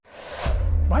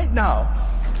Right now,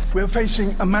 we're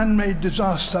facing a man-made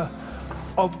disaster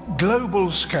of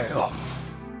global scale.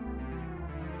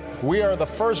 We are the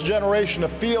first generation to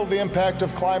feel the impact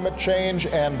of climate change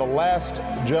and the last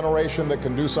generation that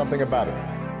can do something about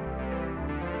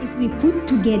it. If we put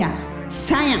together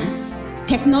science,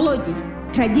 technology,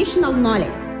 traditional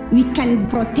knowledge, we can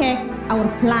protect our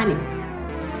planet.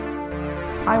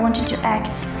 I wanted to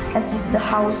act as if the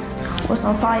house was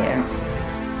on fire,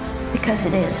 because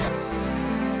it is.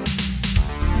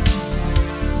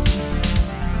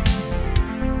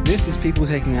 This is People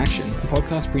Taking Action, a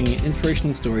podcast bringing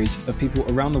inspirational stories of people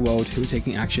around the world who are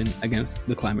taking action against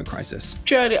the climate crisis.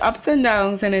 Through the ups and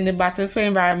downs and in the battle for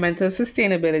environmental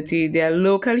sustainability, there are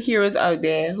local heroes out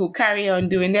there who carry on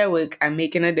doing their work and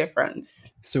making a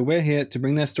difference. So we're here to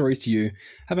bring their stories to you,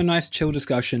 have a nice chill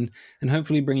discussion, and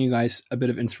hopefully bring you guys a bit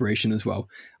of inspiration as well.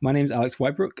 My name's Alex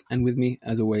Whitebrook, and with me,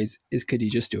 as always, is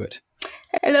Khadija Stewart.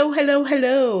 Hello, hello,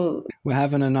 hello. We're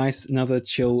having another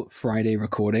chill Friday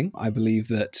recording. I believe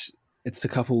that it's a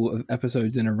couple of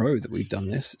episodes in a row that we've done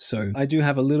this. So I do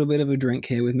have a little bit of a drink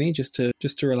here with me just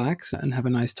to relax and have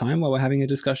a nice time while we're having a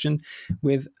discussion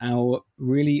with our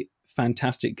really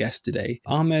fantastic guest today,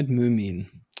 Ahmed Moumine.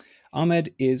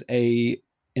 Ahmed is a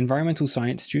environmental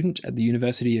science student at the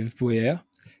University of Bouyer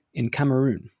in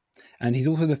Cameroon. And he's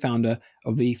also the founder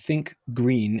of the Think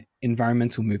Green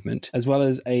environmental movement, as well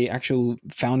as a actual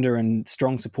founder and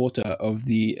strong supporter of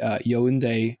the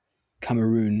Yaoundé,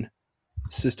 Cameroon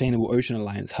Sustainable Ocean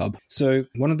Alliance Hub. So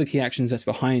one of the key actions that's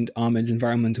behind Ahmed's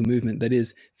environmental movement, that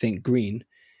is Think Green,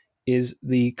 is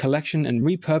the collection and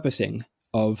repurposing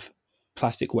of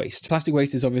plastic waste. Plastic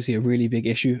waste is obviously a really big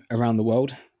issue around the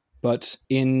world, but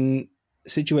in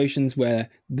situations where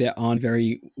there aren't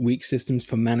very weak systems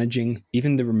for managing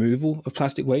even the removal of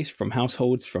plastic waste from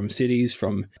households, from cities,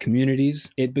 from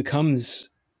communities, it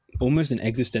becomes almost an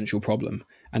existential problem.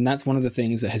 And that's one of the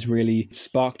things that has really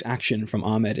sparked action from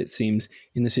Ahmed, it seems,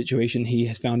 in the situation he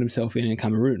has found himself in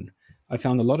Cameroon. I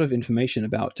found a lot of information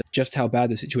about just how bad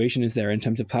the situation is there in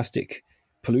terms of plastic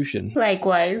pollution.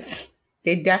 Likewise.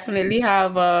 They definitely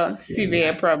have a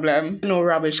severe problem. No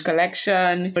rubbish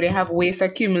collection. They have waste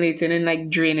accumulating in like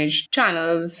drainage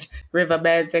channels,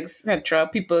 riverbeds, etc.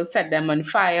 People set them on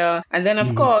fire. And then,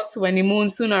 of course, when the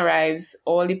monsoon arrives,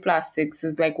 all the plastics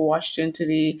is like washed into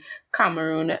the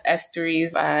Cameroon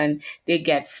estuaries and they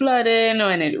get flooding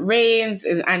when it rains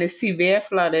and it's severe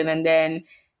flooding. And then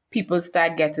people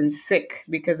start getting sick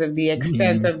because of the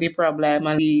extent of the problem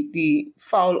and the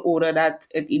foul odor that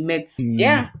it emits.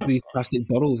 Yeah. These plastic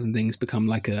bottles and things become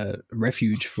like a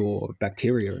refuge for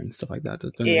bacteria and stuff like that,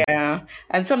 don't they? Yeah.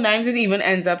 And sometimes it even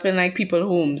ends up in like people's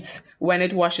homes when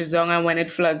it washes down and when it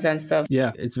floods and stuff.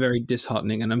 Yeah, it's very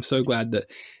disheartening. And I'm so glad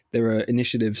that there are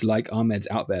initiatives like Ahmed's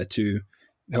out there to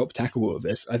help tackle all of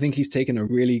this. I think he's taken a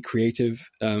really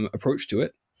creative approach to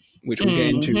it, which we'll get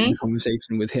into in the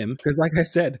conversation with him. Because like I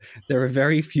said, there are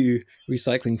very few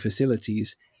recycling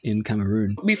facilities in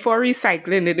Cameroon. Before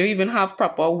recycling, they don't even have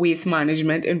proper waste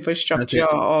management infrastructure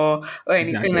or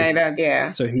anything like that. Yeah.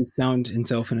 So he's found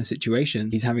himself in a situation,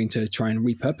 he's having to try and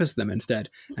repurpose them instead.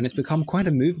 And it's become quite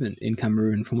a movement in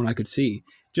Cameroon from what I could see.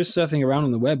 Just surfing around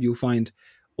on the web, you'll find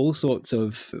all sorts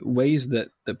of ways that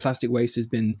plastic waste has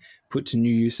been put to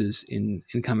new uses in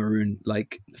Cameroon,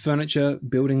 like furniture,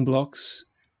 building blocks,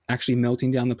 actually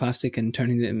melting down the plastic and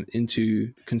turning them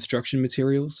into construction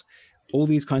materials. All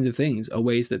these kinds of things are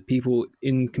ways that people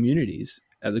in communities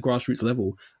at the grassroots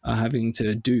level are having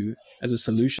to do as a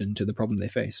solution to the problem they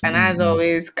face. And as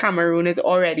always, Cameroon is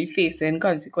already facing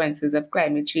consequences of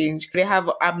climate change. They have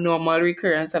abnormal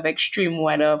recurrence of extreme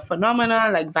weather phenomena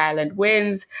like violent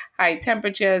winds, high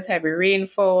temperatures, heavy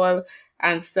rainfall,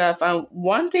 and stuff. And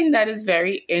one thing that is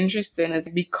very interesting is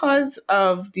because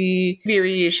of the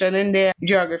variation in their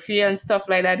geography and stuff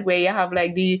like that, where you have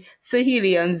like the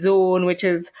Sahelian zone, which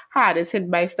is hardest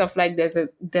hit by stuff like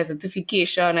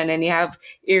desertification, and then you have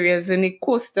areas in the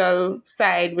coastal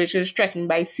side, which is threatened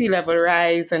by sea level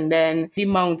rise, and then the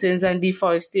mountains and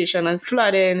deforestation and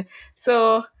flooding.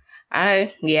 So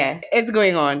it's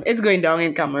going on. It's going down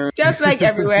in Cameroon. Just like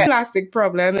everywhere, plastic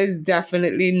problem is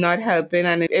definitely not helping.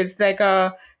 And it's like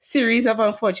a series of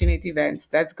unfortunate events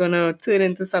that's going to turn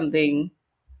into something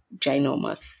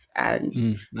ginormous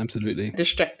and absolutely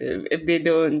destructive if they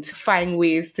don't find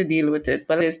ways to deal with it.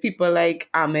 But there's people like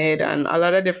Ahmed and a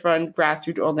lot of different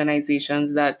grassroots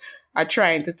organizations that are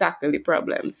trying to tackle the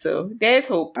problem. So there's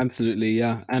hope. Absolutely,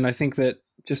 yeah. And I think that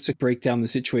just to break down the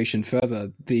situation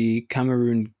further, the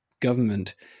Cameroon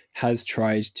government has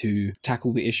tried to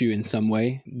tackle the issue in some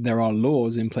way. There are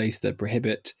laws in place that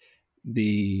prohibit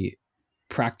the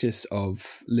practice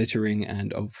of littering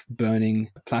and of burning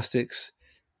plastics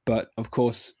But of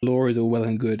course, law is all well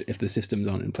and good if the systems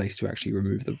aren't in place to actually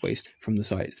remove the waste from the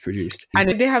site it's produced.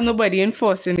 And they have nobody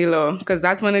enforcing the law, because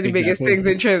that's one of the biggest things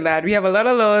in Trinidad. We have a lot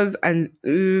of laws and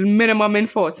minimum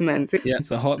enforcement. Yeah,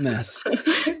 it's a hot mess.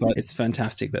 But it's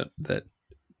fantastic that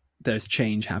there's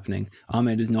change happening.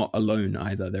 Ahmed is not alone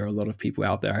either. There are a lot of people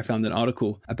out there. I found an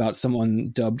article about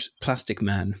someone dubbed Plastic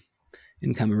Man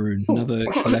in Cameroon, another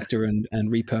collector and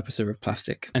repurposer of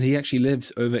plastic. And he actually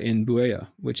lives over in Buea,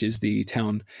 which is the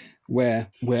town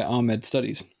where Ahmed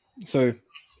studies. So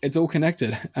it's all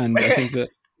connected. And I think that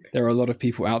there are a lot of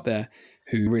people out there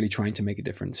who are really trying to make a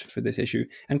difference for this issue.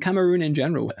 And Cameroon in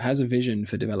general has a vision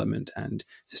for development and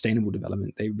sustainable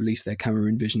development. They released their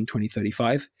Cameroon Vision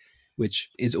 2035, which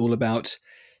is all about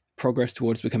progress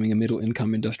towards becoming a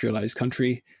middle-income industrialized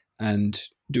country and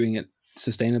doing it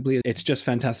sustainably. It's just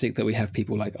fantastic that we have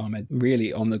people like Ahmed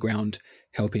really on the ground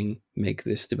helping make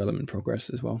this development progress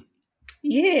as well.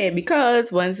 Yeah, because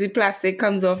once the plastic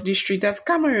comes off the street of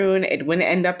Cameroon, it will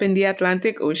end up in the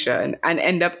Atlantic Ocean and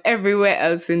end up everywhere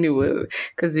else in the world,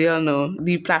 because we all know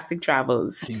the plastic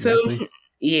travels. Exactly. So,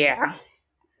 yeah,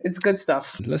 it's good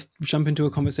stuff. Let's jump into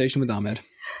a conversation with Ahmed.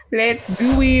 Let's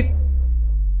do it.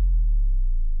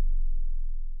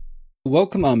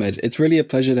 Welcome, Ahmed. It's really a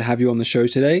pleasure to have you on the show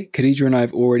today. Khadija and I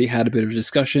have already had a bit of a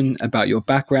discussion about your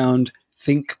background,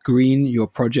 Think Green, your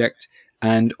project,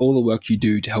 and all the work you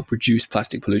do to help reduce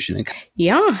plastic pollution.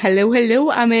 Yeah,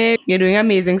 hello, Ahmed. You're doing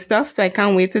amazing stuff, so I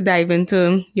can't wait to dive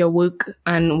into your work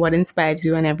and what inspires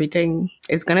you and everything.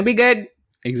 It's going to be good.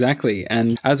 Exactly.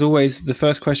 And as always, the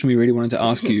first question we really wanted to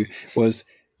ask you was,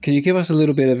 can you give us a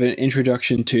little bit of an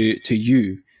introduction to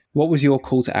you? What was your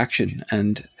call to action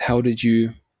and how did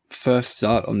you first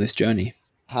start on this journey?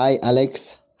 Hi,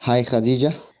 Alex. Hi,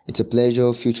 Khadija. It's a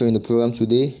pleasure featuring the program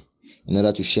today in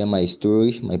order to share my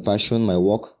story, my passion, my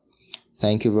work.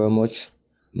 Thank you very much.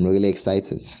 I'm really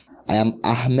excited. I am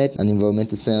Ahmed, an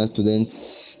environmental science student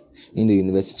in the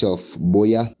University of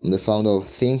Buea. I'm the founder of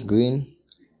Think Green,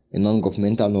 a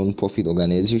non-governmental non-profit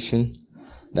organization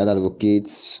that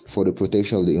advocates for the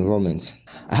protection of the environment.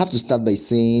 I have to start by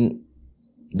saying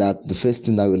that the first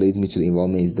thing that relates me to the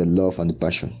environment is the love and the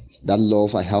passion. That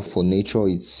love I have for nature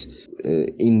is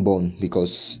inborn,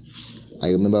 because I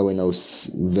remember when I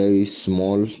was very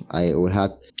small, I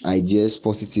had ideas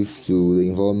positive to the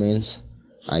environment.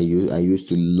 I used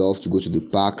to love to go to the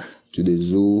park, to the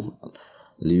zoo.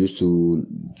 I used to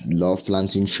love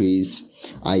planting trees.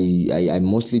 I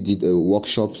mostly did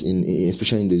workshops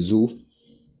especially in the zoo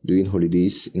during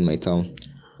holidays in my town.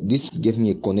 This gave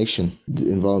me a connection to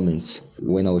the environment.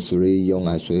 When I was really young,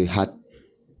 I had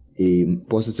a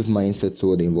positive mindset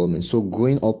toward the environment. So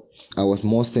growing up, I was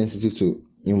more sensitive to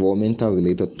environmental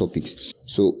related topics.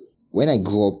 So when I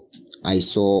grew up, I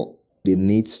saw the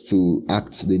need to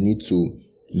act, the need to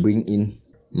bring in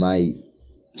my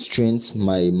strengths,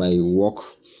 my work.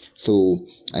 So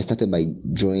I started by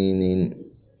joining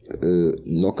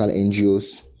local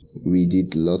NGOs. We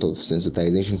did a lot of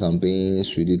sensitization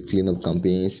campaigns, we did cleanup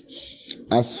campaigns.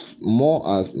 As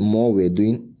more we're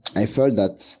doing, I felt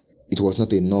that it was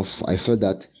not enough. I felt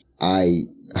that I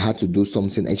had to do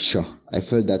something extra. I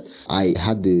felt that I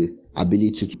had the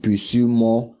ability to pursue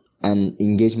more and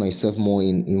engage myself more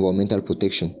in environmental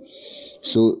protection.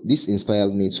 So this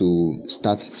inspired me to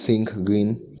start Think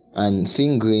Green. And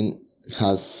Think Green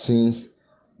has since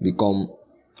become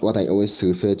what I always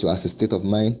refer to as a state of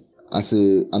mind, as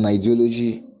an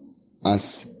ideology,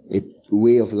 as a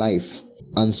way of life.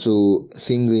 And so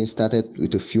Think Green started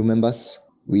with a few members.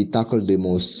 We tackled the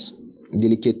most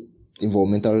delicate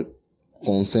environmental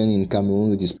concern in Cameroon,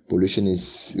 which is pollution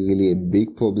is really a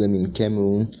big problem in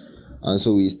Cameroon. And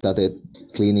so we started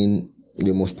cleaning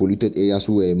the most polluted areas,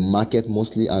 who were market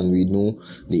mostly, and we know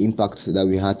the impact that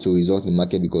we had to resort in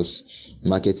market, because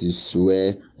market is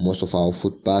where most of our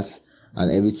food passed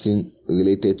and everything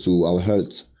related to our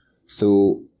health.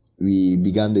 So we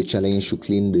began the challenge to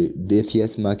clean the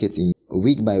dirtiest markets.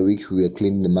 Week by week, we were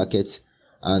cleaning the market,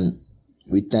 and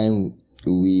with time,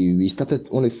 we started,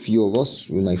 only a few of us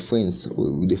with my friends,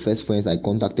 with the first friends I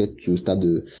contacted to start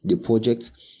the project.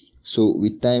 So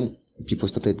with time, people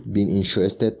started being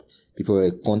interested. People were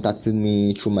contacting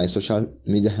me through my social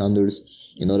media handles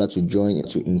in order to join,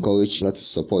 to encourage, to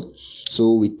support.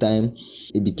 So with time,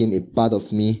 it became a part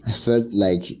of me. I felt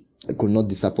like I could not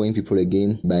disappoint people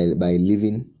again by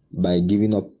living, by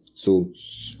giving up. So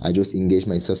I just engaged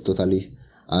myself totally.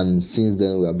 And since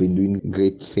then, we have been doing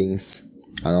great things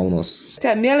around us.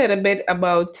 Tell me a little bit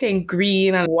about Think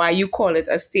Green and why you call it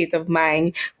a state of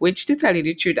mind, which, to tell you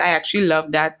the truth, I actually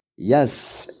love that.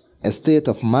 Yes, a state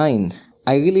of mind.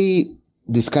 I really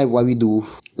describe what we do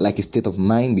like a state of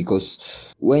mind, because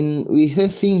when we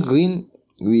think green,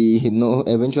 we know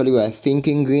eventually we are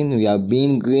thinking green, we are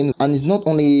being green. And it's not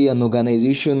only an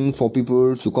organization for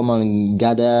people to come and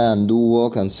gather and do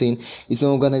work and sing. It's an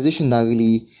organization that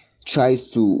really tries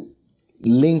to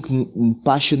link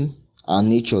passion and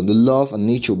nature, the love and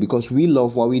nature, because we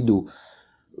love what we do.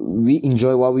 We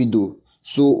enjoy what we do.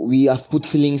 So we have put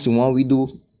feelings in what we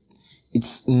do.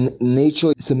 It's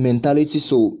nature, it's a mentality.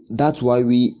 So that's why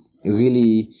we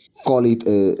really call it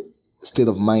a state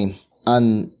of mind.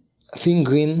 And Think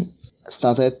Green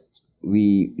started,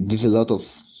 we did a lot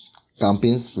of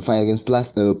campaigns to fight against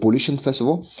pollution, first of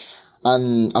all.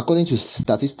 And according to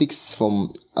statistics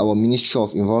from our Ministry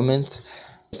of Environment,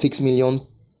 6 million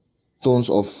tons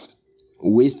of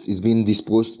waste is being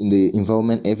disposed in the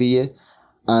environment every year.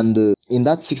 And in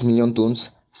that 6 million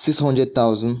tons,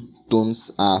 600,000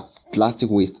 tons are plastic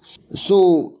waste.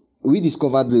 So we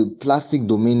discovered the plastic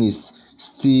domain is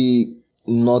still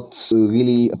not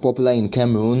really popular in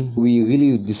Cameroon. We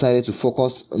really decided to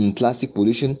focus on plastic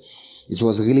pollution. It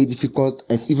was really difficult.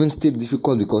 It's even still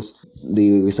difficult because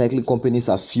the recycling companies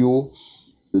are few.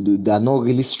 There are not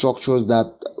really structures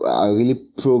that are really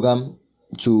programmed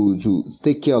to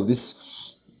take care of this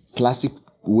plastic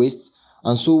waste.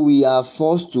 And so we are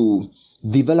forced to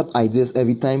develop ideas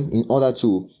every time in order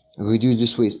to reduce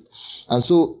this waste. And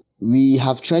so we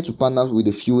have tried to partner with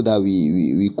a few that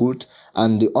we could.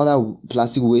 And the other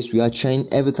plastic waste, we are trying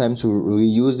every time to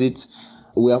reuse it.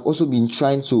 We have also been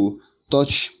trying to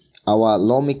touch our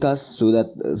lawmakers so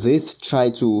that they try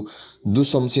to do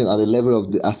something at the level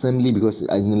of the assembly, because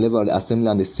it's in the level of the assembly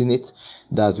and the senate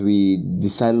that we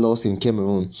decide laws in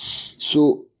Cameroon.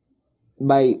 So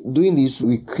by doing this,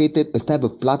 we created a type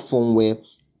of platform where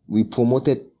we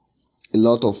promoted a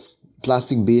lot of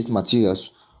plastic-based materials.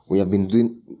 We have been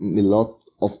doing a lot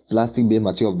of plastic-based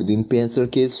material. We've been doing pencil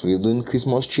case, we're doing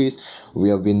Christmas trees, we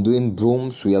have been doing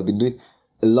brooms, we have been doing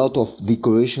a lot of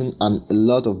decoration and a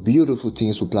lot of beautiful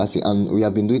things with plastic. And we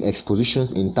have been doing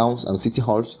expositions in towns and city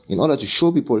halls in order to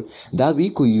show people that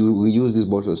we could reuse these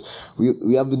bottles.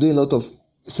 We have been doing a lot of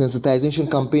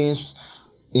sensitization campaigns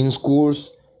in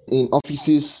schools, in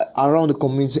offices, around the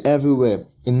community, everywhere,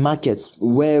 in markets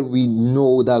where we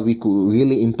know that we could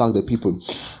really impact the people.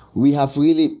 We have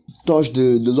really touched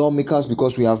the lawmakers,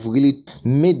 because we have really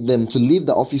made them to leave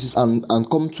the offices and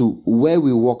come to where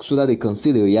we work so that they can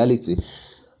see the reality.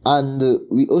 And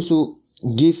we also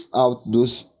give out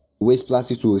those waste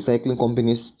plastics to recycling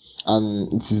companies.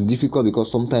 And it is difficult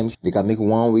because sometimes they can make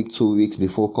 1 week, 2 weeks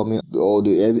before coming, or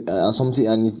something,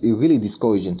 and it's really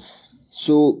discouraging.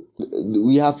 So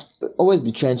we have always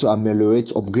been trying to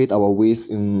ameliorate, upgrade our ways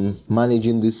in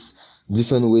managing this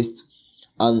different waste.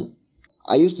 And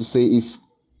I used to say, if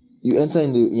you enter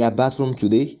in your bathroom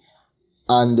today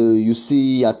and you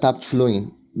see your tap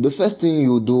flowing, the first thing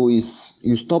you do is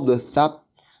you stop the tap,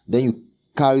 then you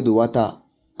carry the water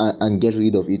and get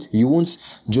rid of it. You won't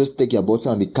just take your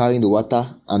bottle and be carrying the water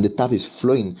and the tap is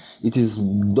flowing. It is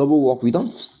double work. We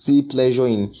don't find pleasure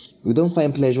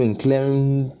in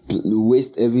clearing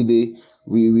waste every day.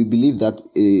 We believe that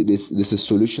there's a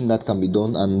solution that can be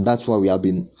done, and that's why we have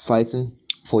been fighting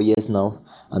for years now,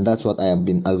 and that's what I have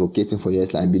been advocating for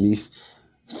years. I believe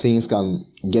things can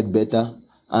get better,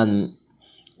 and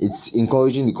it's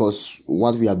encouraging because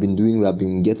what we have been doing, we have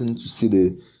been getting to see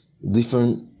the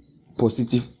different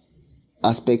positive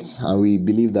aspects, and we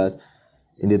believe that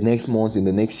in the next months, in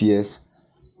the next years,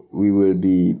 we will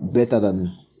be better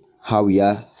than how we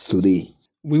are today.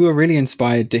 We were really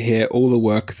inspired to hear all the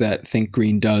work that Think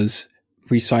Green does,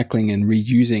 recycling and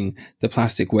reusing the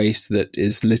plastic waste that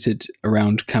is littered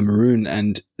around Cameroon,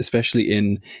 and especially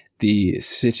in the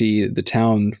city, the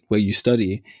town where you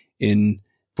study in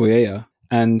Boyea.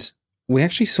 And we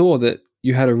actually saw that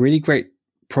you had a really great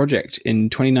project in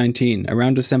 2019,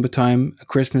 around December time, a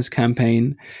Christmas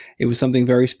campaign. It was something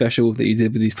very special that you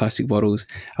did with these plastic bottles.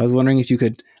 I was wondering if you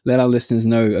could let our listeners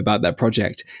know about that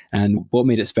project and what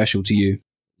made it special to you.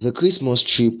 The Christmas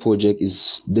tree project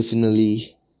is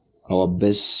definitely our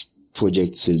best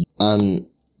project, and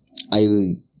I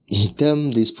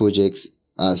term this project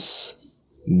as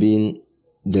being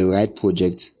the right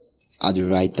project at the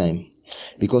right time,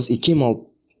 because it came out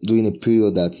during a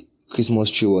period that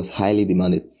Christmas tree was highly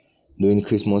demanded. During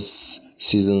Christmas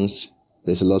seasons,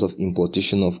 there's a lot of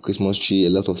importation of Christmas tree,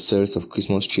 a lot of sales of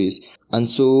Christmas trees. And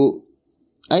so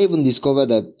I even discovered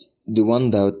that the one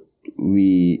that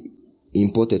we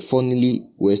imported, funnily,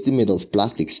 were still made of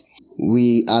plastics.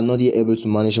 We are not yet able to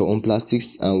manage our own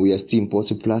plastics, and we are still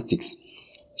importing plastics.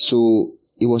 So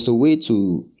it was a way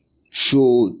to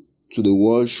show to the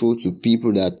world, show to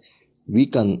people that we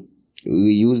can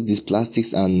reuse these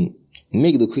plastics and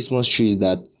make the Christmas trees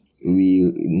that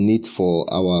we need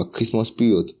for our Christmas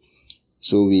period.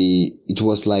 So it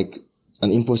was like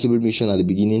an impossible mission at the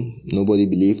beginning. Nobody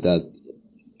believed that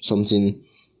something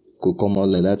could come out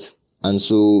like that. And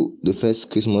so the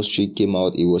first Christmas tree came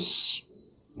out. It was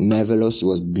marvelous. It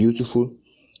was beautiful.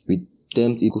 We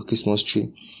termed it Christmas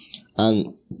tree.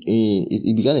 And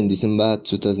it began in December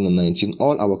 2019.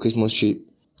 All our Christmas trees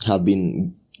have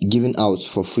been given out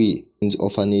for free in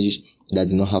orphanages that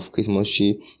do not have Christmas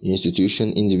tree,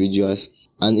 institution, individuals.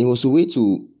 And it was a way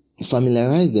to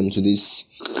familiarize them to these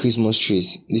Christmas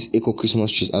trees, these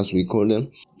eco-Christmas trees as we call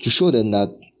them, to show them that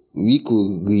we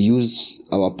could reuse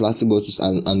our plastic bottles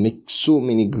and make so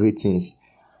many great things.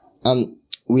 And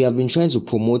we have been trying to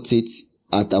promote it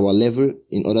at our level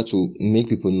in order to make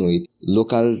people know it.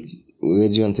 Local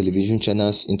radio and television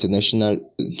channels, international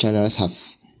channels have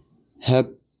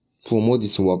helped promote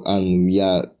this work, and we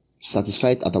are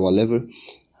satisfied at our level.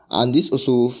 And this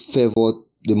also favored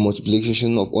the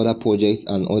multiplication of other projects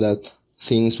and other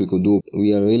things we could do.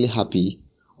 We are really happy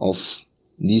of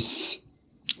this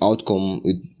outcome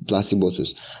with plastic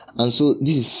bottles. And so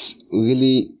this is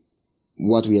really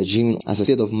what we are dreaming. As a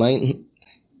state of mind,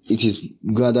 it is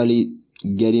gradually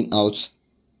getting out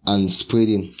and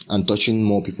spreading and touching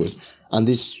more people. And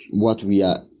this is what we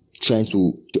are trying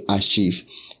to achieve,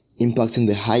 impacting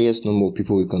the highest number of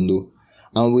people we can do.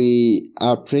 And we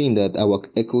are praying that our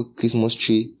Eco Christmas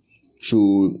tree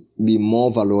should be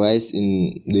more valorized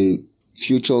in the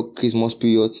future Christmas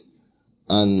period.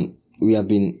 And we have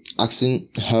been asking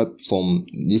help from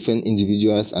different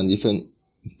individuals and different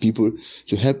people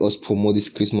to help us promote this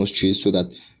Christmas tree so that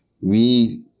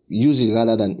we use it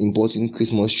rather than importing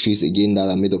Christmas trees again that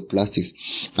are made of plastics.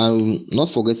 And not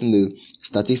forgetting the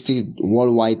statistics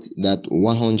worldwide that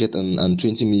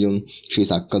 120 million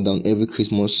trees are cut down every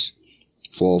Christmas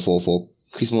for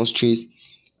Christmas trees,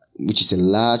 which is a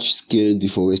large scale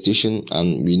deforestation,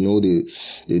 and we know the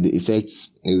effects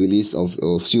and release of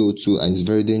CO2, and it's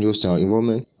very dangerous to our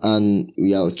environment. And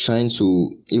we are trying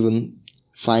to even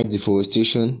fight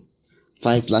deforestation,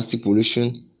 fight plastic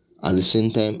pollution at the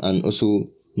same time, and also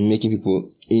making people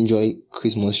enjoy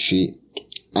Christmas tree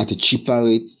at a cheaper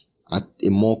rate, at a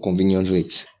more convenient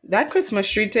rate. That Christmas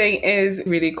tree thing is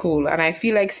really cool, and I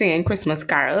feel like singing Christmas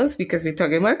carols because we're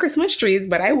talking about Christmas trees,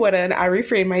 but I wouldn't. I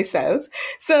refrain myself.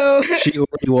 So she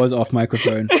already was off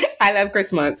microphone. I love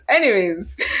Christmas.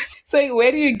 Anyways, so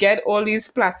where do you get all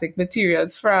these plastic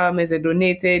materials from? Is it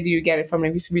donated? Do you get it from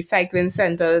recycling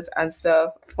centers and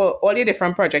stuff for all your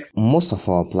different projects? Most of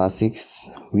our plastics,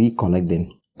 we collect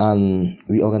them, and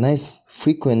we organize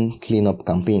frequent cleanup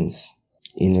campaigns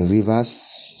in rivers,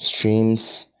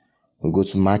 streams. We go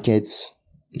to markets,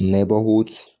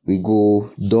 neighborhoods. We go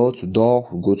door to door.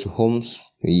 We go to homes.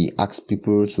 We ask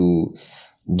people to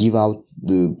give out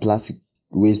the plastic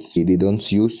waste they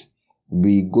don't use.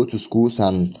 We go to schools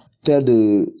and tell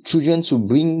the children to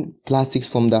bring plastics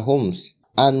from their homes.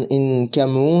 And in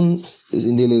Cameroon,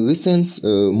 in the recent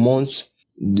months,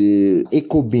 the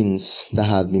eco bins that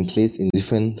have been placed in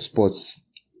different spots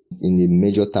in the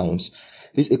major towns.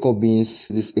 These eco bins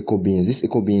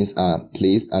are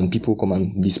placed, and people come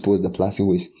and dispose the plastic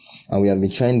waste. And we have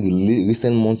been trying the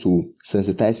recent months to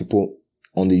sensitize people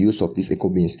on the use of these eco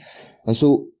bins. And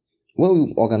so when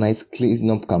we organize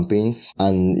cleanup campaigns,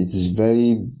 and it is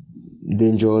very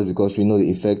dangerous because we know the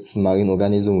effects marine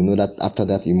organism, we know that after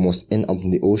that it must end up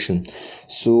in the ocean.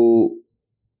 So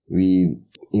we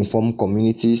inform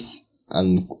communities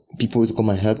and people to come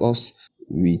and help us.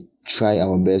 We try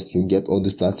our best to get all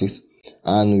these plastics,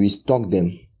 and we stock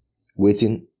them,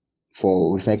 waiting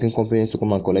for recycling companies to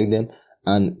come and collect them,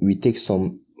 and we take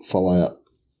some for our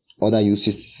other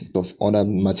uses of other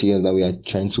materials that we are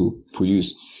trying to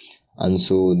produce. And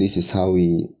so this is how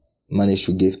we manage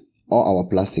to give all our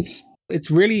plastics.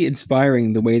 It's really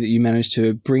inspiring the way that you manage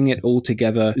to bring it all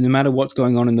together. No matter what's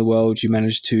going on in the world, you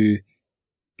manage to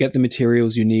get the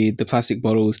materials you need, the plastic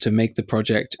bottles, to make the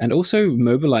project, and also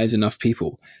mobilize enough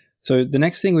people. So the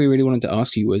next thing we really wanted to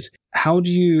ask you was, how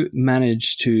do you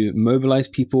manage to mobilize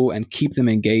people and keep them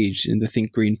engaged in the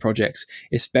Think Green projects,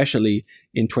 especially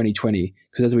in 2020?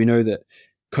 Because as we know that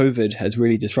COVID has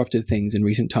really disrupted things in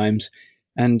recent times,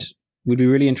 and we'd be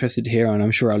really interested to hear, and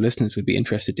I'm sure our listeners would be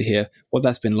interested to hear, what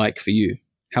that's been like for you.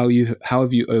 How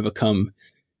have you overcome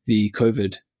the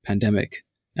COVID pandemic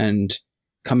and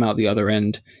come out the other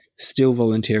end, still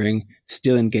volunteering,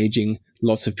 still engaging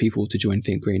lots of people to join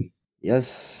Think Green?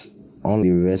 Yes, on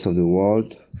the rest of the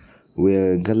world,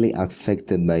 we're greatly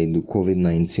affected by the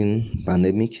COVID-19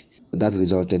 pandemic. That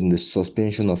resulted in the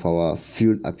suspension of our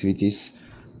field activities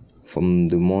from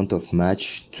the month of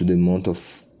March to the month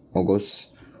of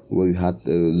August. where we had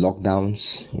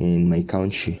lockdowns in my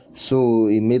country. So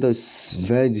it made us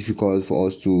very difficult for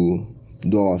us to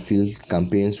do our field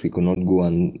campaigns. We could not go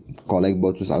and collect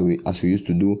bottles as we used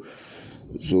to do.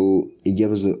 So it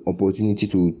gave us the opportunity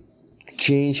to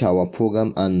change our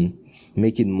program and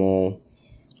make it more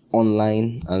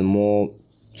online and more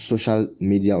social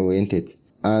media oriented.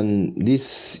 And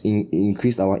this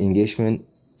increased our engagement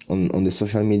on the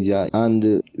social media,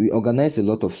 and we organize a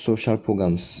lot of social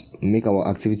programs, make our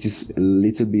activities a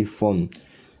little bit fun.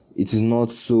 It is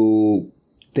not so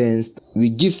tense. We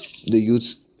give the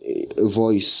youth a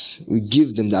voice. We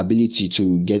give them the ability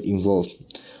to get involved.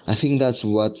 I think that's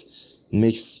what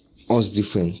makes us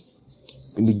different.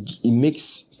 It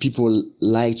makes people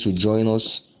like to join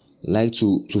us, like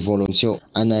to volunteer.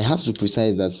 And I have to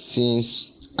precise that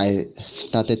since I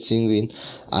started singing,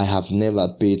 I have never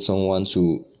paid someone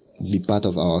to be part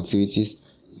of our activities.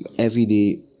 Every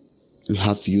day we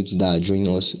have youths that are joining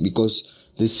us because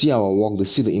they see our work, they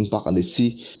see the impact, and they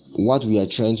see what we are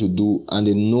trying to do, and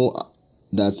they know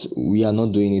that we are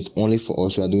not doing it only for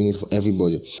us, we are doing it for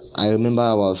everybody. I remember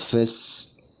our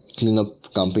first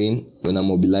cleanup campaign when I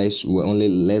mobilized, we were only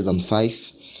less than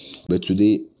 5, but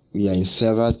today we are in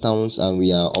several towns and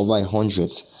we are over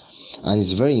 100, and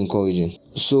it's very encouraging.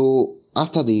 So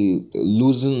after the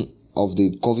losing of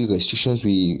the COVID restrictions,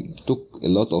 we took a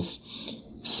lot of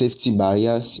safety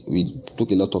barriers, we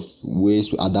took a lot of ways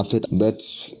to adapt it, but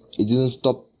it didn't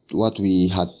stop what we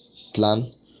had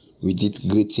planned. We did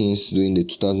great things during the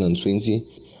 2020,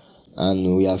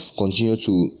 and we have continued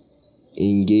to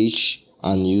engage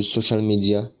and use social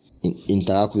media,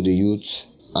 interact with the youth,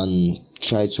 and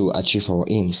try to achieve our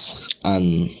aims.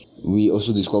 And we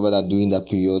also discovered that during that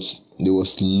period there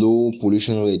was low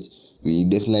pollution rate. We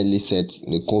definitely said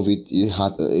the COVID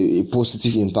had a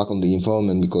positive impact on the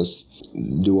environment because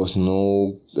there was a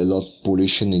lot of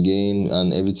pollution again,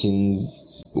 and everything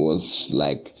was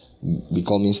like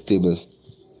becoming stable.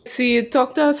 So you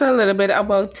talked to us a little bit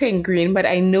about Think Green, but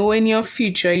I know in your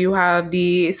future you have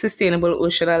the Sustainable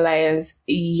Ocean Alliance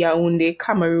Yaoundé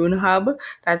Cameroon hub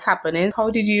that's happening. How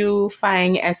did you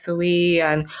find SOA,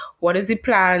 and what is the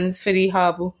plans for the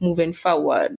hub moving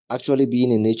forward? Actually,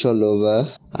 being a nature lover,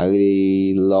 I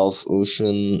really love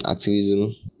ocean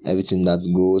activism, everything that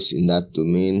goes in that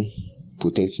domain,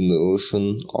 protecting the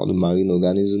ocean, all the marine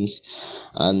organisms,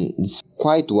 and it's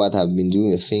quite what I've been doing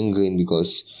with Think Green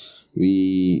because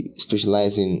we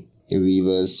specialize in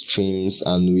rivers, streams,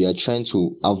 and we are trying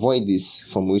to avoid this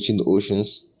from reaching the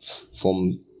oceans,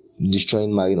 from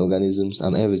destroying marine organisms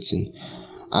and everything.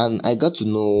 And I got to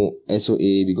know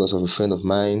SOA because of a friend of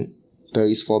mine,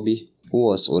 Paris Forby, who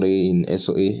was already in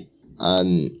SOA.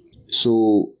 And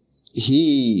so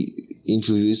he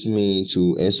introduced me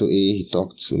to SOA. He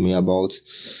talked to me about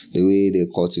the way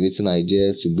they're cultivating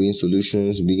ideas to bring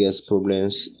solutions to biggest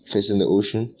problems facing the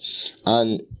ocean.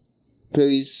 And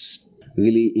Paris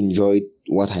really enjoyed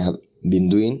what I have been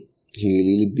doing. He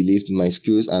really believed in my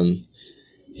skills, and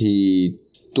he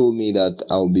told me that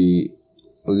I'll be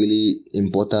really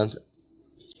important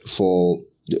for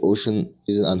the ocean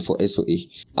and for SOA.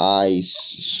 I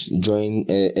joined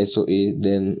SOA,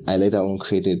 then I later on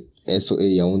created SOA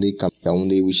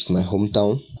Yaoundé, which is my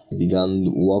hometown. I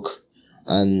began work,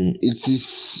 and it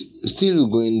is still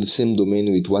going the same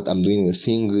domain with what I'm doing with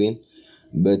Think Green,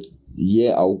 but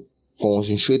I'll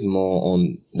concentrate more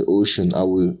on the ocean. I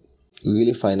will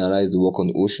really finalize the work on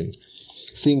the ocean.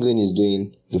 Think Green is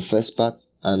doing the first part,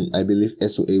 and I believe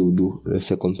SOA will do the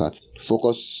second part.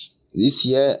 Focus this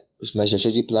year is my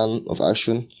strategic plan of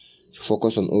action.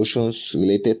 Focus on oceans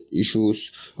related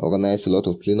issues, organize a lot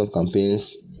of cleanup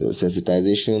campaigns,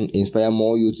 sensitization, inspire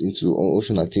more youth into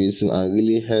ocean activism, and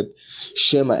really help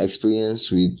share my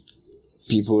experience with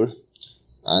people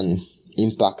and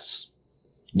impact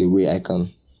the way I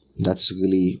can. That's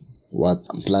really what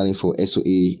I'm planning for SOA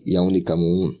Yaoundé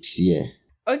Cameroon this year.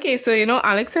 Okay, so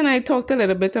Alex and I talked a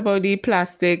little bit about the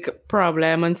plastic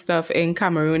problem and stuff in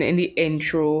Cameroon in the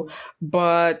intro,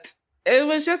 but it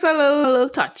was just a little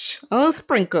touch, a little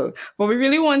sprinkle. But we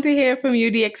really want to hear from you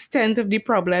the extent of the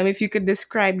problem. If you could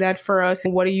describe that for us,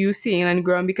 what are you seeing on the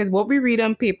ground? Because what we read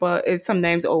on paper is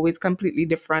sometimes always completely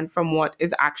different from what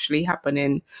is actually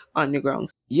happening on the ground.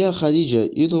 Yeah, Khadija,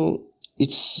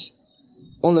 it's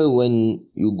only when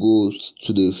you go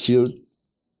to the field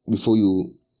before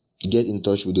you get in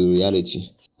touch with the reality.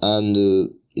 And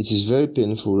it is very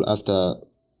painful after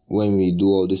when we do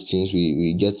all these things,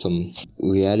 we get some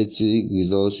reality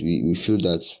results. We feel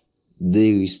that there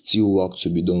is still work to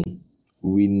be done.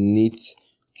 We need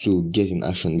to get in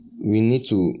action. We need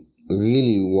to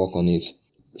really work on it.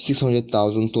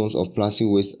 600,000 tons of plastic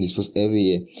waste disposed every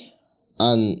year.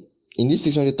 And in these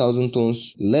 600,000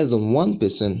 tons, less than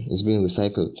 1% is being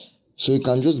recycled. So you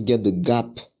can just get the gap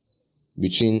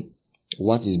between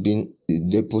what is being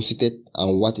deposited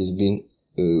and what is being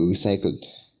recycled.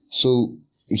 So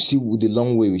you see the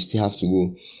long way we still have to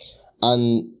go.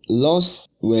 And laws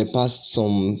were passed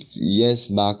some years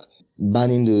back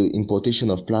banning the importation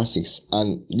of plastics,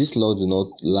 and this law did not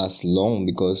last long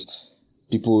because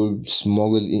people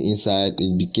smuggled it inside.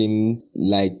 It became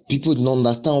like people didn't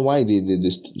understand why they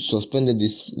suspended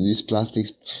these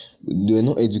plastics. They were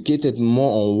not educated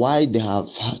more on why they have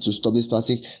had to stop this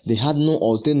plastic. They had no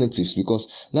alternatives,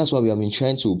 because that's why we have been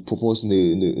trying to propose in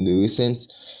the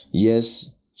recent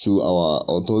years to our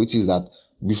authorities that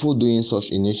before doing such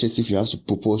initiative, you have to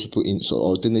propose people in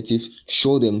alternative,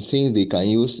 show them things they can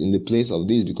use in the place of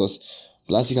this, because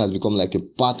plastic has become like a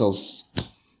part of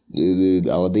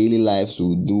our daily lives.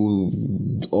 We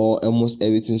do almost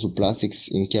everything to plastics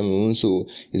in Cameroon, so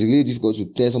it's really difficult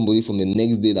to tell somebody from the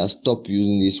next day that stop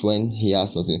using this when he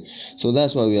has nothing. So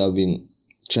that's why we have been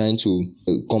trying to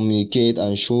communicate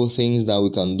and show things that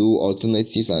we can do,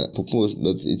 alternatives, and propose,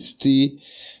 but it's still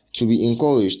to be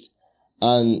encouraged.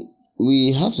 And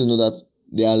we have to know that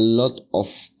there are a lot of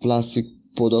plastic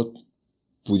product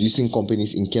producing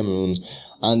companies in Cameroon,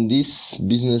 and this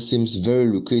business seems very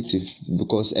lucrative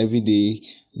because every day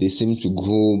they seem to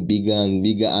grow bigger and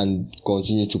bigger and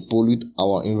continue to pollute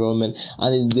our environment,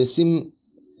 and they seem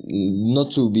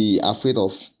not to be afraid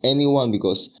of anyone,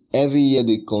 because every year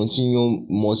they continue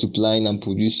multiplying and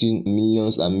producing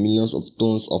millions and millions of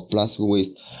tons of plastic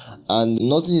waste, and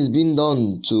nothing is being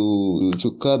done to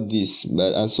curb this.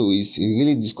 And so it's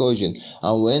really discouraging.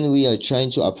 And when we are trying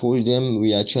to approach them,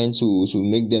 we are trying to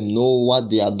make them know what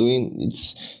they are doing, it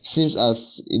seems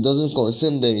as it doesn't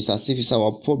concern them. It's as if it's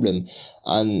our problem.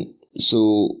 And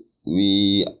so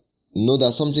we know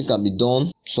that something can be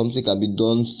done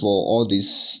for all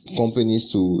these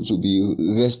companies to be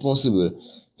responsible,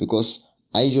 because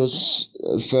I just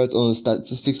felt on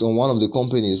statistics on one of the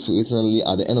companies recently.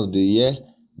 At the end of the year,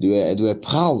 they were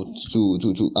proud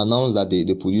to announce that they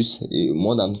produce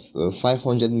more than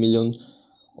 500 million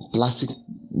plastic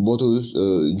bottles,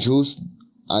 juice,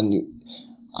 and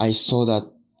I saw that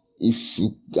if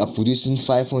you are producing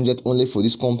 500 only for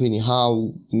this company,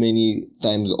 how many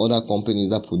times other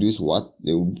companies that produce what,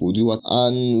 they will produce what?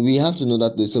 And we have to know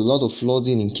that there's a lot of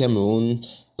flooding in Cameroon,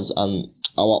 and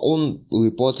our own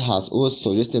report has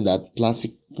also suggested that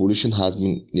plastic pollution has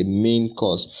been the main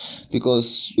cause,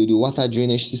 because the water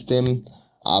drainage system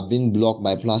are being blocked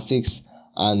by plastics,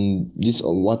 and this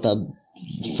water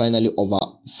finally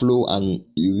overflow, and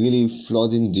really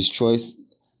flooding destroys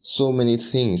so many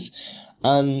things.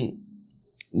 And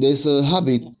there's a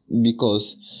habit,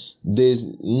 because there's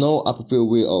no appropriate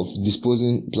way of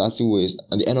disposing plastic waste,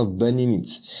 and the end of burning it.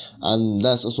 And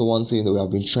that's also one thing that we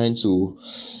have been trying to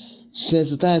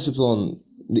sensitize people on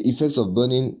the effects of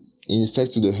burning,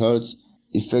 effect to the health,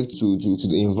 effect to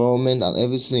the environment and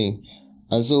everything.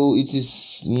 And so it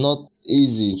is not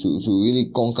easy to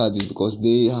really conquer this, because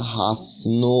they have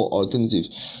no alternative.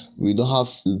 We don't have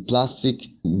plastic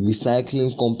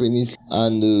recycling companies,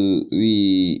 and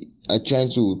we are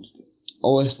trying to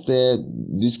always tell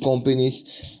these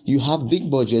companies, you have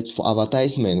big budgets for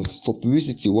advertisement, for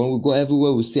publicity. When we go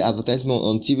everywhere, we see advertisement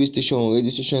on TV station, on radio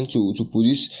station to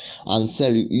produce and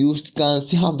sell. You can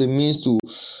still have the means to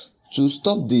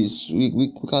stop this.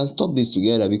 We can stop this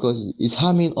together, because it's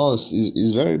harming us.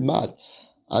 It's very bad.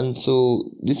 And so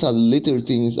these are little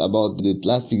things about the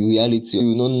plastic reality.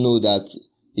 You don't know that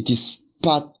it is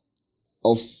part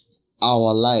of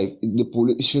our life. The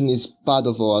pollution is part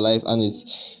of our life, and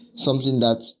it's something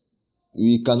that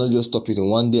we cannot just stop it in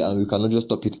one day, and we cannot just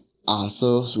stop it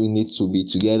ourselves. We need to be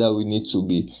together. We need to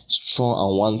be strong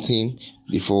on one thing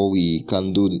before we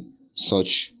can do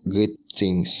such great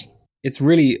things. It's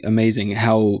really amazing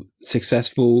how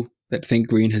successful that Think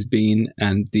Green has been,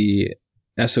 and the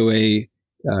SOA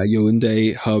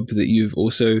Yaoundé hub that you've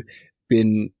also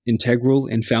been integral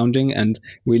in founding, and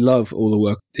we love all the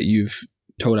work that you've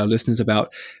told our listeners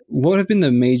about. What have been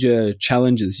the major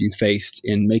challenges you faced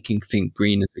in making Think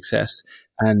Green a success,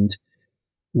 and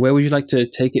where would you like to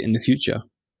take it in the future?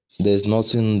 There's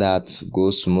nothing that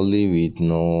goes smoothly with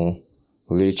no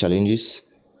real challenges.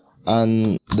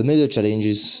 And the major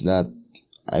challenges that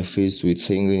I faced with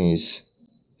Think Green is,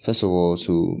 first of all,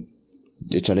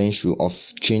 the challenge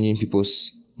of changing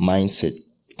people's mindset,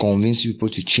 convincing people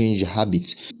to change their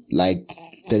habits, like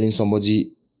telling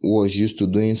somebody who was used to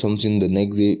doing something the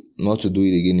next day not to do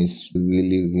it again is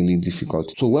really, really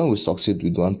difficult. So when we succeed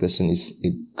with one person, it's a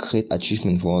great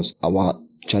achievement for us. Our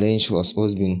challenge has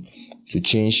always been to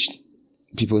change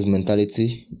people's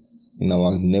mentality, in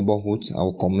our neighborhoods,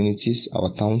 our communities,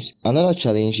 our towns. Another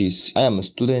challenge is I am a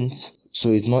student, so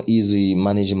it's not easy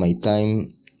managing my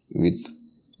time with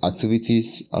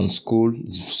activities and school.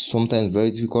 It's sometimes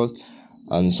very difficult,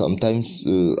 and sometimes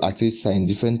activities are in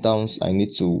different towns. I need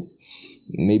to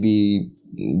maybe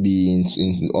be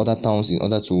in other towns in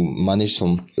order to manage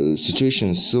some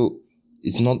situations. So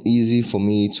it's not easy for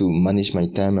me to manage my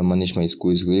time and manage my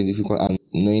school. It's really difficult. And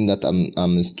knowing that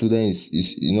I'm a student,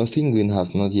 Fingering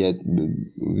has not yet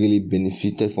really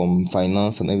benefited from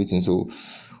finance and everything. So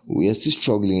we are still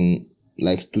struggling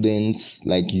like students,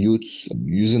 like youths,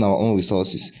 using our own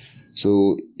resources.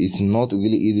 So it's not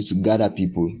really easy to gather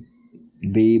people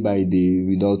day by day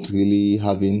without really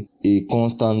having a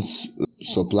constant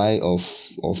supply of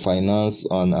finance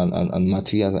and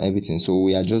materials and everything. So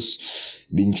we are just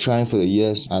been trying for the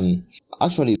years, and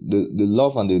actually the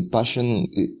love and the passion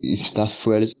is that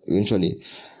fuels eventually.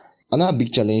 Another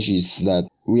big challenge is that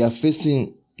we are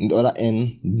facing, on the other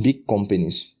end, big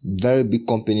companies, very big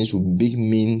companies with big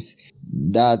means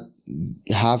that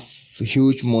have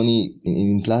huge money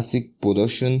in plastic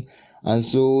production, and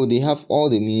so they have all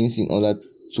the means in order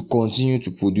to continue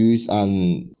to produce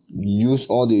and use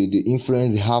all the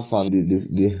influence they have and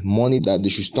the money that they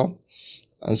should stop.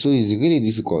 And so it's really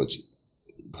difficult to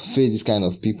face this kind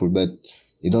of people, but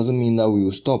it doesn't mean that we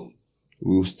will stop.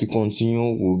 We will still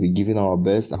continue. We'll be giving our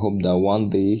best. I hope that one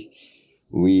day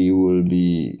we will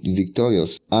be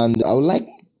victorious. And I would like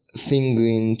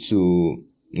Fingering to,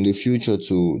 in the future,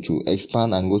 to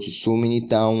expand and go to so many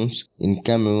towns in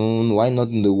Cameroon. Why not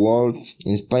in the world?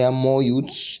 Inspire more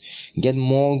youths, get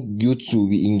more youth to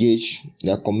be engaged in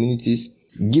their communities,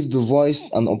 give the voice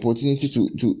and opportunity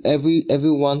to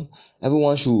everyone.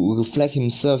 Everyone should reflect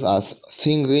himself as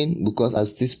Fingering, because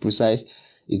as this precise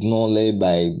is not led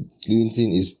by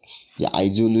Clinton, is their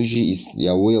ideology, is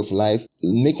their way of life,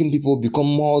 making people become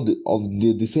more of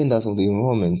the defenders of the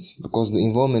environment, because the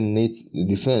environment needs the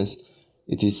defense.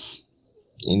 It is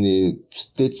in the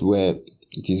states where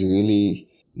it is really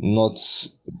not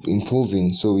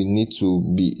improving, so we need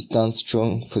to stand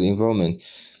strong for the environment.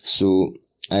 So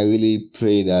I really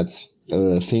pray that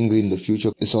Fingering in the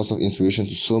future is a source of inspiration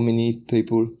to so many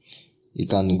people. It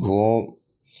can grow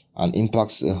and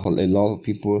impact a lot of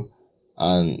people,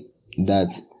 and that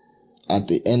at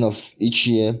the end of each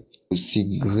year we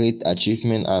see great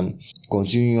achievement and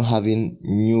continue having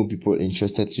new people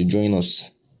interested to join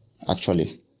us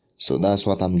actually. So that's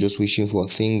what I'm just wishing for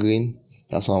Fingering.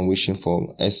 That's what I'm wishing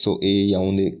for SOA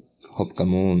Yaoundé Hub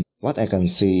Cameroon. What I can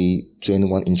say to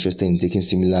anyone interested in taking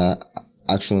similar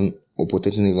action or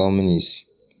protecting the environment is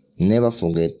never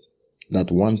forget that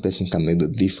one person can make the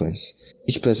difference.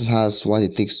 Each person has what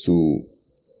it takes to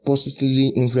positively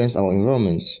influence our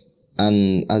environment.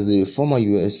 And as the former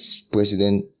US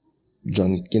President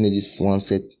John Kennedy once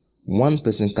said, one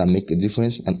person can make a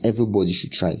difference and everybody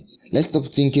should try. Let's stop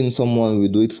thinking someone will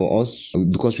do it for us,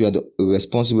 because we are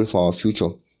responsible for our future.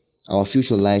 Our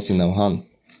future lies in our hand.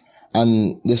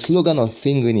 And the slogan of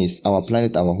Fingering is "Our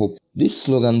planet, our hope." This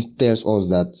slogan tells us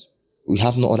that we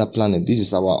have no other planet. This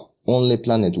is our only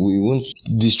planet. We won't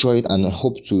destroy it and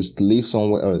hope to live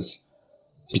somewhere else.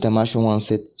 Peter Marshall once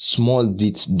said, small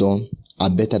deeds done are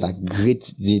better than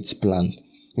great deeds planned.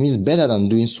 It means better than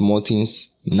doing small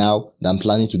things now than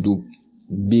planning to do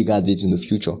bigger deeds in the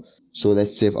future. So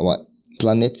let's save our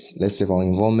planet. Let's save our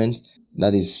environment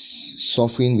that is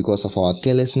suffering because of our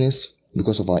carelessness,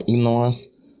 because of our ignorance,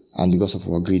 and because of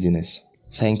our greediness.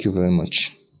 Thank you very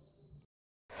much.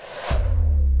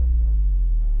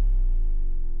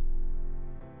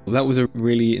 That was a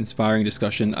really inspiring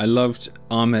discussion. I loved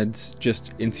Ahmed's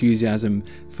just enthusiasm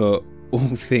for all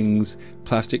things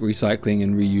plastic recycling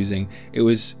and reusing. It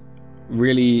was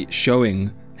really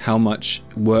showing how much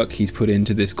work he's put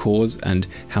into this cause and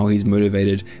how he's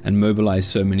motivated and mobilized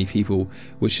so many people,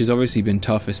 which has obviously been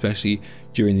tough, especially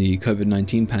during the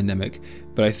COVID-19 pandemic.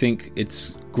 But I think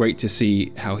it's great to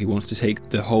see how he wants to take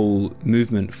the whole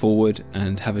movement forward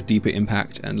and have a deeper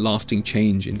impact and lasting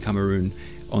change in Cameroon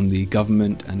on the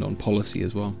government and on policy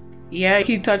as well. Yeah,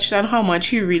 he touched on how much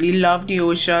he really loved the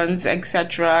oceans,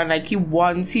 etc. And like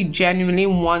he genuinely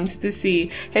wants to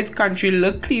see his country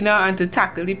look cleaner and to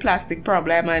tackle the plastic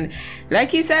problem. And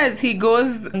like he says,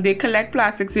 they collect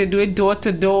plastics, they do it door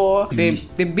to door.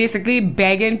 They basically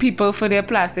begging people for their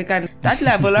plastic. And that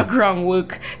level of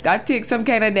groundwork, that takes some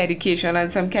kind of dedication and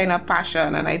some kind of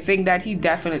passion. And I think that he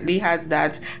definitely has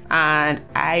that. And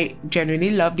I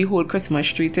genuinely love the whole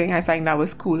Christmas tree thing. I find that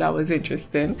was cool. That was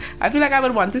interesting. I feel like I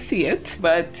would want to see it,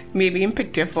 but maybe in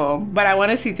picture form. But I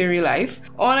want to see it in real life.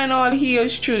 All in all, he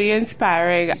is truly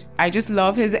inspiring. I just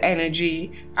love his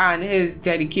energy and his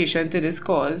dedication to this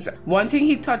cause. One thing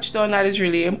he touched on that is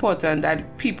really important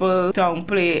that people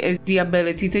downplay is the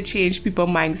ability to change people's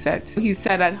mindsets. He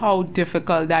said that how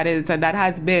difficult that is, and that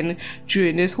has been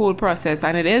during this whole process.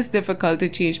 And it is difficult to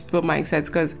change people's mindsets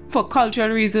because for cultural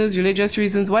reasons, religious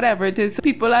reasons, whatever it is,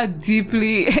 people are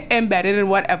deeply embedded in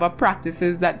whatever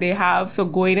practices that they have. So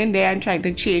going in there and trying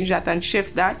to change that and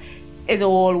shift that is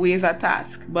always a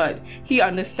task, but he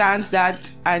understands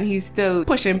that and he's still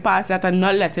pushing past that and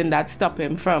not letting that stop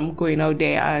him from going out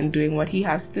there and doing what he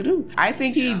has to do. I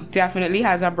think he definitely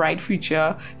has a bright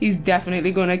future. He's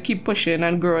definitely going to keep pushing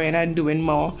and growing and doing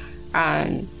more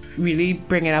and really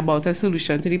bringing about a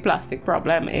solution to the plastic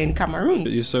problem in Cameroon.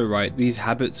 You're so right. These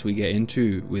habits we get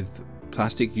into with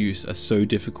plastic use are so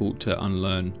difficult to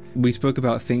unlearn. We spoke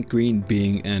about Think Green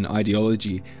being an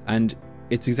ideology, and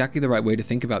it's exactly the right way to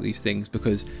think about these things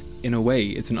because in a way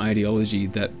it's an ideology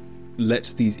that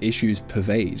lets these issues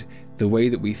pervade. The way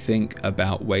that we think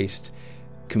about waste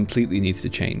completely needs to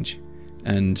change.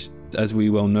 And as we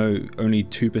well know, only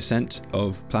 2%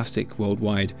 of plastic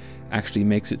worldwide actually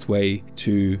makes its way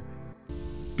to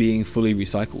being fully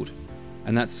recycled.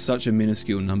 And that's such a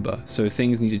minuscule number. So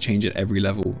things need to change at every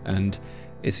level. And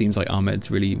it seems like Ahmed's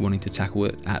really wanting to tackle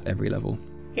it at every level.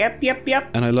 Yep.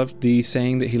 And I loved the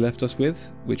saying that he left us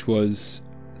with, which was,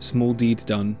 small deeds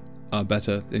done are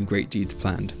better than great deeds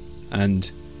planned. And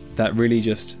that really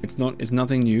just, it's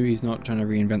nothing new. He's not trying to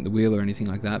reinvent the wheel or anything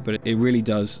like that, but it really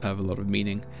does have a lot of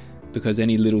meaning because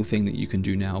any little thing that you can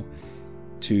do now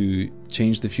to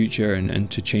change the future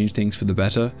and to change things for the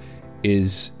better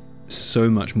is so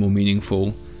much more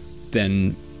meaningful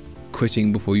than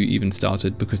quitting before you even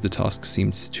started because the task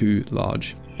seems too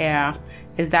large. Yeah.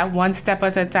 Is that one step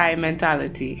at a time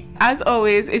mentality. As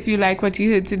always, if you like what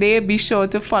you heard today, be sure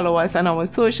to follow us on our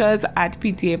socials at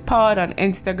PTA Pod on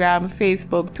Instagram,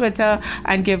 Facebook, Twitter,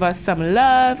 and give us some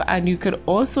love. And you could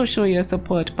also show your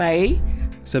support by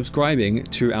subscribing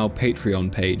to our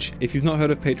Patreon page. If you've not heard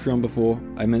of Patreon before,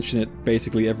 I mention it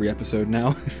basically every episode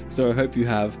now, so I hope you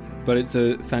have. But it's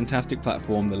a fantastic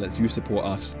platform that lets you support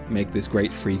us make this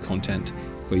great free content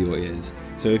for your ears.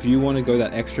 So if you want to go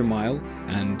that extra mile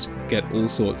and get all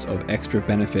sorts of extra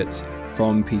benefits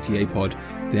from PTA Pod,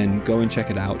 then go and check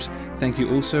it out. Thank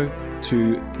you also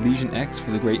to Legion X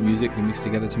for the great music we mixed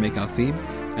together to make our theme.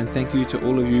 And thank you to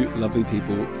all of you lovely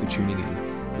people for tuning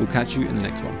in. We'll catch you in the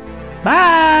next one.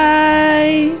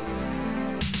 Bye!